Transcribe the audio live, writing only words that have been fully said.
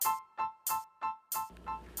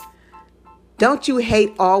Don't you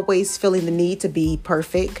hate always feeling the need to be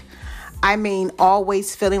perfect? I mean,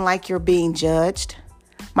 always feeling like you're being judged?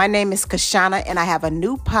 My name is Kashana, and I have a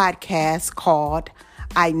new podcast called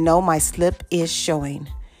I Know My Slip Is Showing.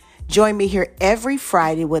 Join me here every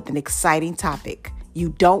Friday with an exciting topic. You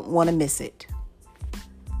don't want to miss it.